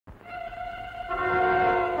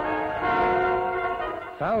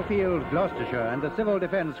Falfield, Gloucestershire, and the Civil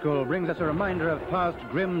Defence School brings us a reminder of past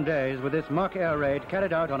grim days with this mock air raid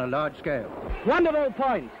carried out on a large scale. Wonderful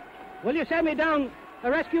point. Will you send me down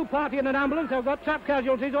a rescue party in an ambulance? I've got trap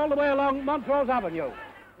casualties all the way along Montrose Avenue.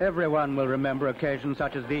 Everyone will remember occasions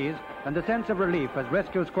such as these, and the sense of relief as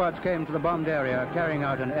rescue squads came to the bombed area carrying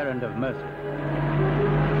out an errand of mercy.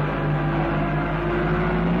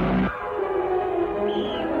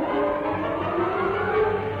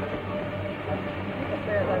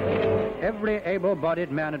 Every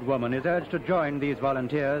able-bodied man and woman is urged to join these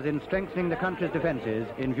volunteers in strengthening the country's defences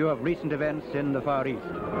in view of recent events in the Far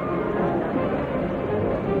East.